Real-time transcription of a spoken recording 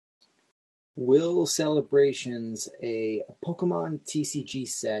Will Celebrations, a Pokemon TCG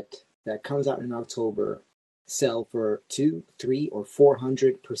set that comes out in October, sell for 2, 3, or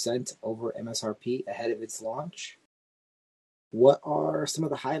 400% over MSRP ahead of its launch? What are some of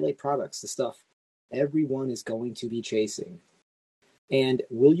the highlight products, the stuff everyone is going to be chasing? And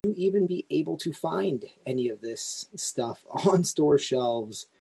will you even be able to find any of this stuff on store shelves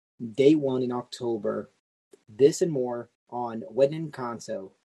day one in October? This and more on When in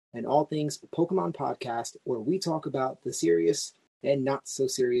Kanto, an all things Pokemon podcast where we talk about the serious and not so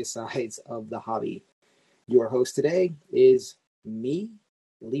serious sides of the hobby. Your host today is me,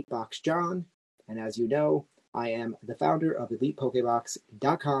 EliteBox John, and as you know, I am the founder of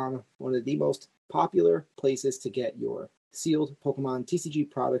ElitePokebox.com, one of the most popular places to get your sealed Pokemon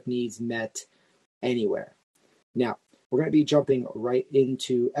TCG product needs met anywhere. Now, we're going to be jumping right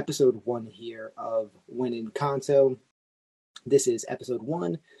into episode 1 here of When in Kanto. This is episode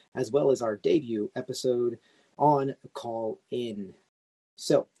 1, as well as our debut episode on Call In.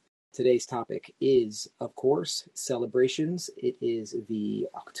 So, today's topic is, of course, Celebrations. It is the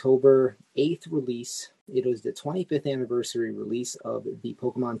October 8th release. It was the 25th anniversary release of the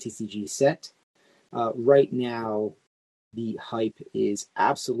Pokemon TCG set. Right now, the hype is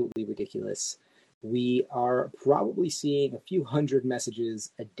absolutely ridiculous. We are probably seeing a few hundred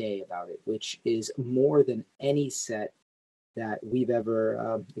messages a day about it, which is more than any set that we've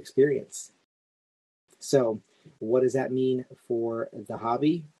ever experienced. So, what does that mean for the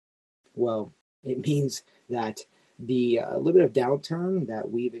hobby? Well, it means that the little bit of downturn that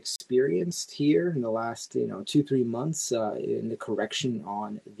we've experienced here in the last 2-3 months in the correction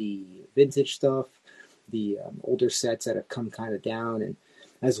on the vintage stuff, the older sets that have come kind of down, and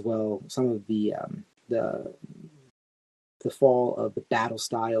as well some of the fall of the Battle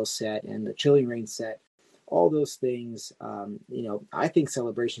Style set and the Chilling Reign set, all those things. I think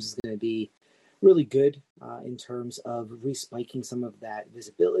Celebrations is going to be really good in terms of respiking some of that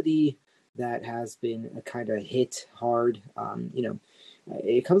visibility that has been kind of hit hard.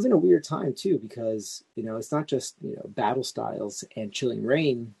 It comes in a weird time too, because it's not just Battle Styles and Chilling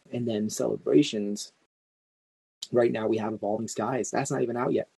Reign and then Celebrations. Right now we have Evolving Skies. That's not even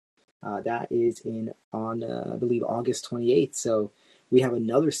out yet. That is on I believe August 28th. So we have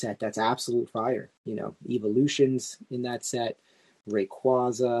another set that's absolute fire. Evolutions in that set,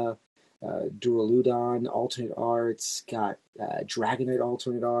 Rayquaza, Duraludon alternate arts, got Dragonite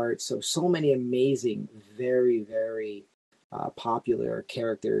alternate arts. So many amazing, very, very popular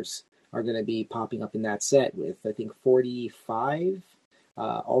characters are going to be popping up in that set with, I think, 45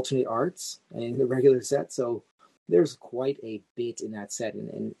 alternate arts in the regular set. So there's quite a bit in that set,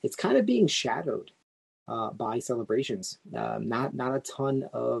 and it's kind of being shadowed by Celebrations. Not a ton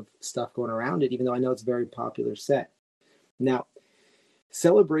of stuff going around it, even though I know it's a very popular set. Now,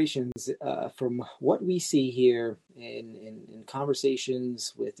 Celebrations, from what we see here in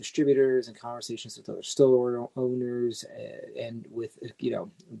conversations with distributors and conversations with other store owners and with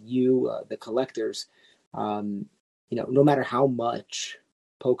the collectors, no matter how much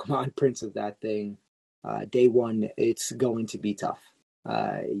Pokemon prints of that thing, day one, it's going to be tough.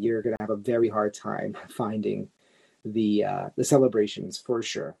 You're going to have a very hard time finding the Celebrations for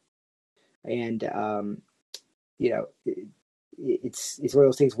sure. And it's one of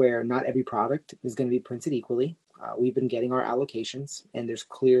those things where not every product is going to be printed equally. We've been getting our allocations, and there's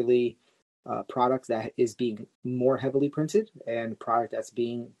clearly product that is being more heavily printed and product that's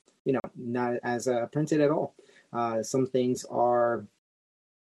being not as printed at all. Some things are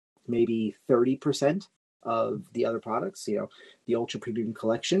maybe 30% of the other products. The Ultra Premium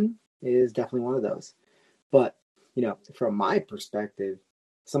Collection is definitely one of those. But, from my perspective,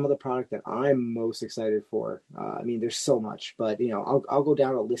 some of the product that I'm most excited for, there's so much, but, I'll go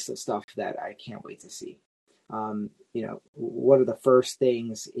down a list of stuff that I can't wait to see. One of the first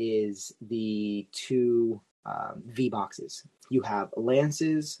things is the 2 V-Boxes. You have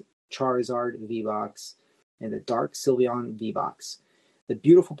Lance's Charizard V-Box and the Dark Sylveon V-Box. The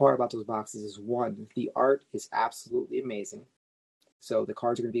beautiful part about those boxes is, one, the art is absolutely amazing. So the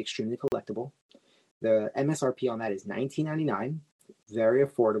cards are going to be extremely collectible. The MSRP on that is $19.99, very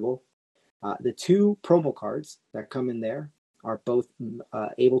affordable. The 2 promo cards that come in there are both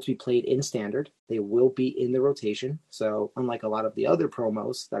able to be played in Standard. They will be in the rotation. So unlike a lot of the other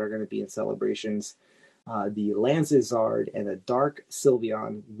promos that are going to be in Celebrations, the Lancezard and the Dark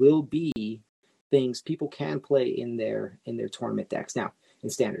Sylveon will be things people can play in their tournament decks now in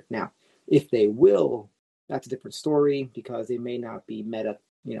Standard. Now, if they will, that's a different story, because they may not be meta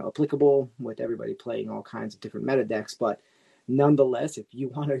applicable with everybody playing all kinds of different meta decks. But nonetheless, if you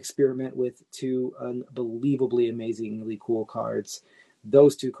want to experiment with 2 unbelievably amazingly cool cards,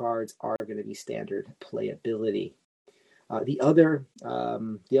 Those two cards are going to be standard playability. The other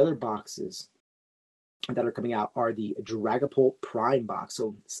boxes that are coming out are the Dragapult Prime box.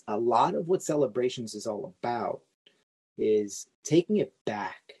 So a lot of what Celebrations is all about is taking it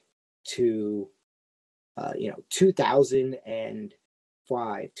back to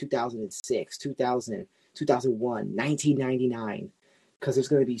 2005, 2006, 2001, 1999, because there's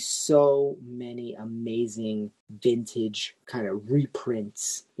going to be so many amazing vintage kind of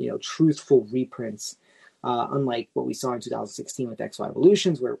reprints, truthful reprints. Unlike what we saw in 2016 with X-Y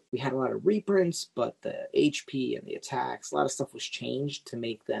Evolutions, where we had a lot of reprints, but the HP and the attacks, a lot of stuff was changed to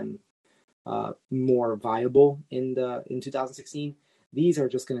make them more viable in 2016. These are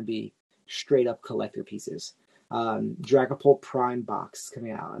just going to be straight up collector pieces. Dragapult Prime box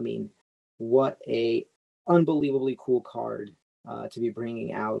coming out. I mean, what a unbelievably cool card to be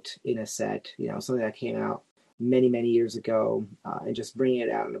bringing out in a set. Something that came out many, many years ago, and just bringing it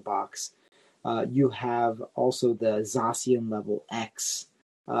out in a box. You have also the Zacian Level X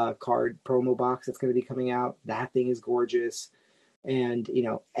card promo box that's going to be coming out. That thing is gorgeous. And,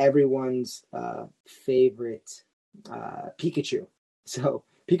 everyone's favorite Pikachu. So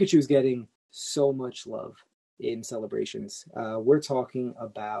Pikachu is getting so much love in Celebrations. We're talking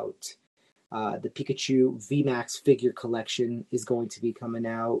about the Pikachu VMAX figure collection is going to be coming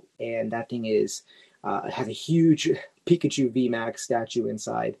out. And that thing has a huge Pikachu VMAX statue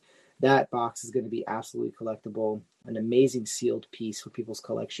inside. That box is going to be absolutely collectible, an amazing sealed piece for people's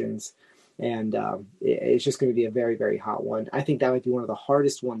collections, and it's just going to be a very, very hot one. I think that might be one of the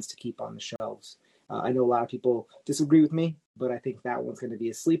hardest ones to keep on the shelves. I know a lot of people disagree with me, but I think that one's going to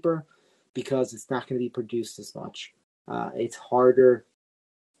be a sleeper because it's not going to be produced as much. It's harder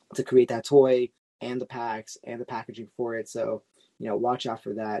to create that toy and the packs and the packaging for it, so watch out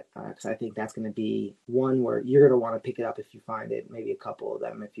for that, because I think that's going to be one where you're going to want to pick it up if you find it, maybe a couple of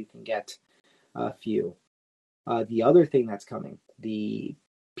them if you can get a few. The other thing that's coming, the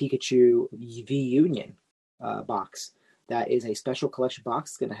Pikachu V Union box. That is a special collection box.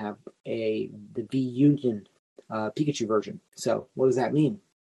 It's going to have the V Union Pikachu version. So what does that mean?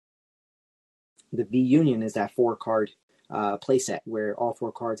 The V Union is that 4-card playset where all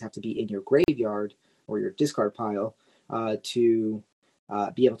 4 cards have to be in your graveyard or your discard pile to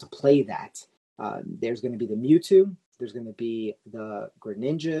be able to play that. There's going to be the Mewtwo. There's going to be the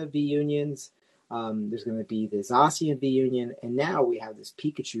Greninja V Unions. There's going to be the Zacian V Union. And now we have this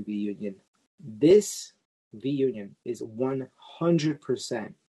Pikachu V Union. This V Union is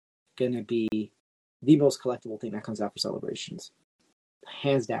 100% going to be the most collectible thing that comes out for Celebrations.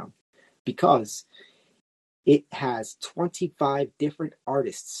 Hands down. Because it has 25 different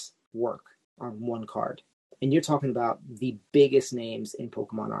artists' work on one card. And you're talking about the biggest names in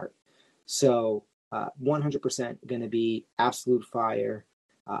Pokemon art. So 100% going to be absolute fire.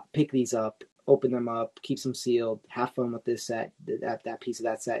 Pick these up, open them up, keep them sealed, have fun with this set, that piece of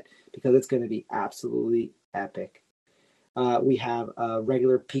that set, because it's going to be absolutely epic. We have a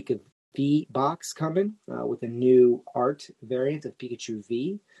regular Pika V box coming with a new art variant of Pikachu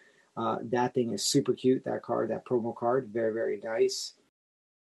V. That thing is super cute, that card, that promo card, very, very nice.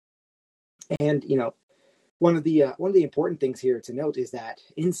 And, one of the important things here to note is that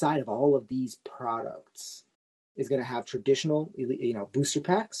inside of all of these products is going to have traditional, booster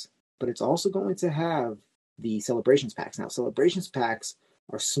packs, but it's also going to have the Celebrations packs. Now, Celebrations packs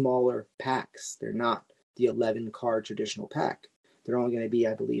are smaller packs. They're not the 11-card traditional pack. They're only going to be,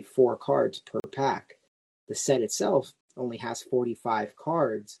 I believe, 4 cards per pack. The set itself only has 45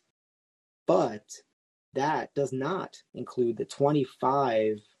 cards, but that does not include the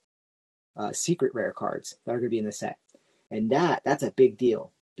 25 secret rare cards that are going to be in the set. And that's a big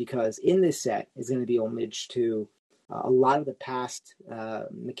deal, because in this set is going to be homage to a lot of the past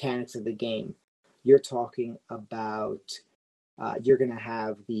mechanics of the game. You're talking about, you're going to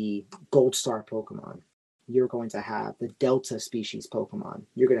have the Gold Star Pokemon. You're going to have the Delta species Pokemon.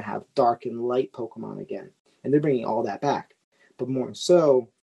 You're going to have Dark and Light Pokemon again. And they're bringing all that back. But more so,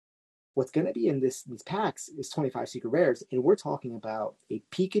 what's going to be in these packs is 25 secret rares, and we're talking about a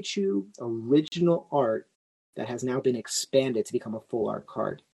Pikachu original art that has now been expanded to become a full art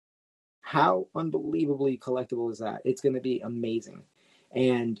card. How unbelievably collectible is that? It's going to be amazing.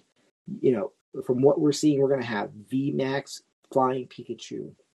 And, from what we're seeing, we're going to have VMAX Flying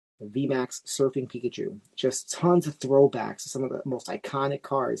Pikachu, VMAX Surfing Pikachu, just tons of throwbacks to some of the most iconic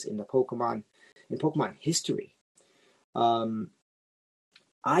cards in Pokemon history.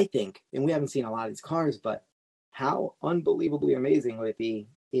 I think, and we haven't seen a lot of these cards, but how unbelievably amazing would it be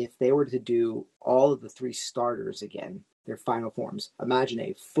if they were to do all of the 3 starters again, their final forms? Imagine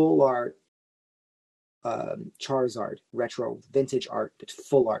a full art Charizard retro vintage art, but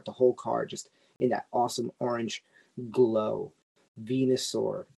full art, the whole card just in that awesome orange glow.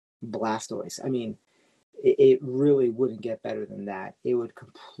 Venusaur, Blastoise. I mean, it really wouldn't get better than that. It would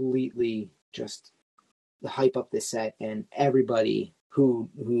completely just hype up this set, and everybody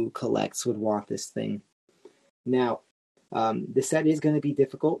who collects would want this thing. Now, the set is going to be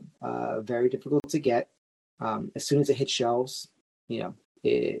difficult, very difficult to get. As soon as it hits shelves, people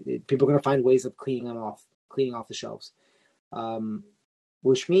are going to find ways of cleaning off the shelves,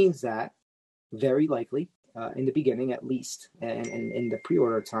 which means that very likely in the beginning, at least, and in the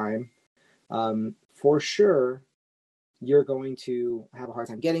pre-order time, for sure, you're going to have a hard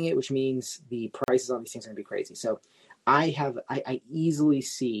time getting it, which means the prices on these things are going to be crazy. So I easily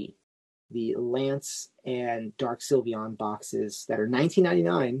see the Lance and Dark Sylveon boxes that are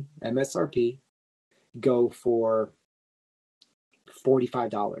 $19.99 MSRP go for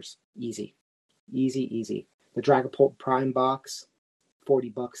 $45. Easy. The Dragapult Prime box,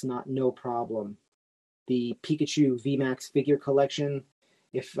 $40, no problem. The Pikachu VMAX figure collection,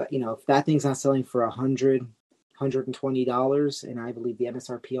 if that thing's not selling for $120, and I believe the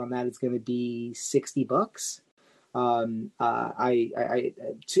MSRP on that is going to be $60. I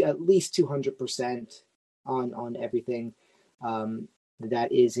at least 200% on everything.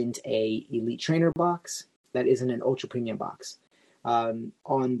 That isn't a Elite Trainer box. That isn't an Ultra Premium box. On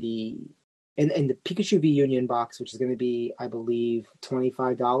the Pikachu V Union box, which is going to be, I believe,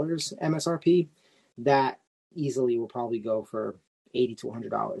 $25 MSRP, that easily will probably go for $80 to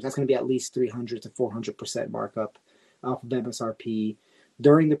 $100. That's going to be at least 300 to 400% markup off of MSRP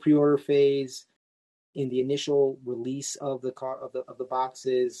during the pre-order phase. In the initial release of the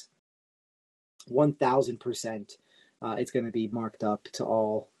boxes, 1,000%, it's going to be marked up to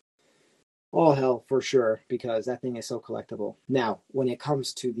all hell for sure, because that thing is so collectible. Now, when it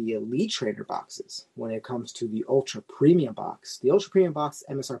comes to the Elite Trainer boxes, when it comes to the Ultra Premium box, the Ultra Premium box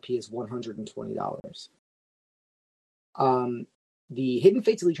MSRP is $120. The Hidden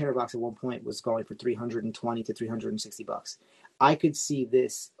Fates Elite Trainer box at one point was going for $320 to $360. I could see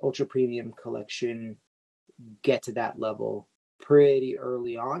this Ultra Premium collection get to that level pretty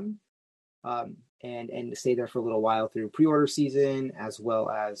early on, and stay there for a little while through pre-order season, as well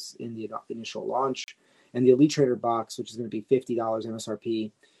as in the initial launch. And the Elite Trainer box, which is going to be $50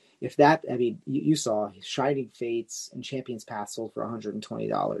 MSRP, if that, I mean, you saw Shining Fates and Champions Path sold for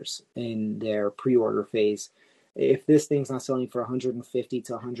 $120 in their pre-order phase. If this thing's not selling for $150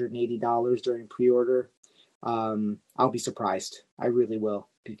 to $180 during pre-order, I'll be surprised. I really will,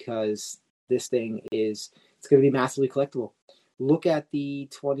 because this thing it's going to be massively collectible. Look at the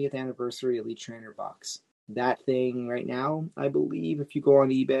 20th anniversary Elite Trainer box. That thing right now, I believe, if you go on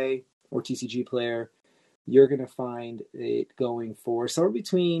eBay or TCG Player, you're going to find it going for somewhere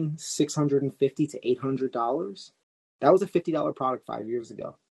between $650 to $800. That was a $50 product 5 years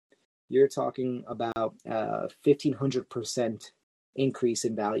ago. You're talking about 1,500% increase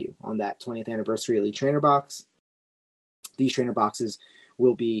in value on that 20th anniversary Elite Trainer box. These trainer boxes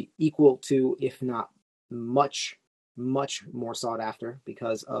will be equal to, if not much more sought after,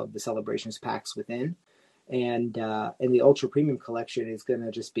 because of the Celebrations packs within. And the Ultra Premium collection is going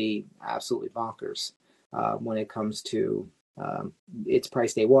to just be absolutely bonkers when it comes to its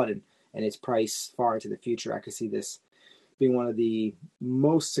price day one and its price far into the future. I could see this being one of the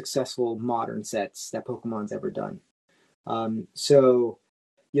most successful modern sets that Pokemon's ever done. So,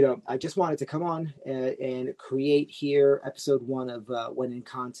 I just wanted to come on and create here episode 1 of When in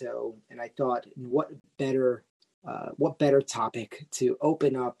Kanto, and I thought, what better topic to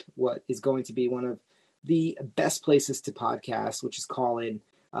open up what is going to be one of the best places to podcast, which is Call-In,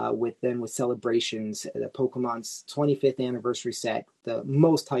 with Celebrations, the Pokemon's 25th anniversary set, the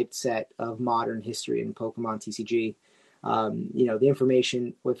most hyped set of modern history in Pokemon TCG. The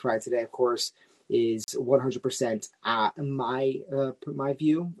information we provide today, of course, is 100% my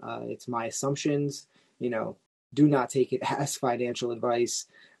view. It's my assumptions. Do not take it as financial advice,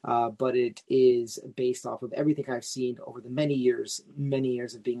 but it is based off of everything I've seen over the many years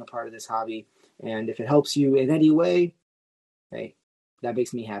of being a part of this hobby. And if it helps you in any way, hey, that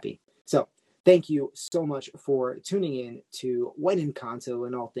makes me happy. So thank you so much for tuning in to When in Kanto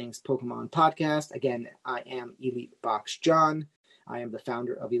and All Things Pokemon podcast. Again, I am Elite Box John. I am the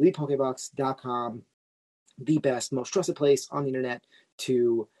founder of ElitePokebox.com, the best, most trusted place on the internet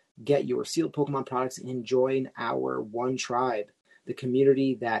to get your sealed Pokemon products and join our one tribe, the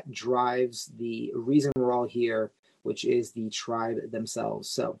community that drives the reason we're all here, which is the tribe themselves.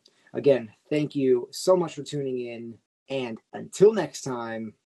 So again, thank you so much for tuning in. And until next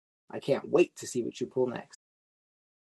time, I can't wait to see what you pull next.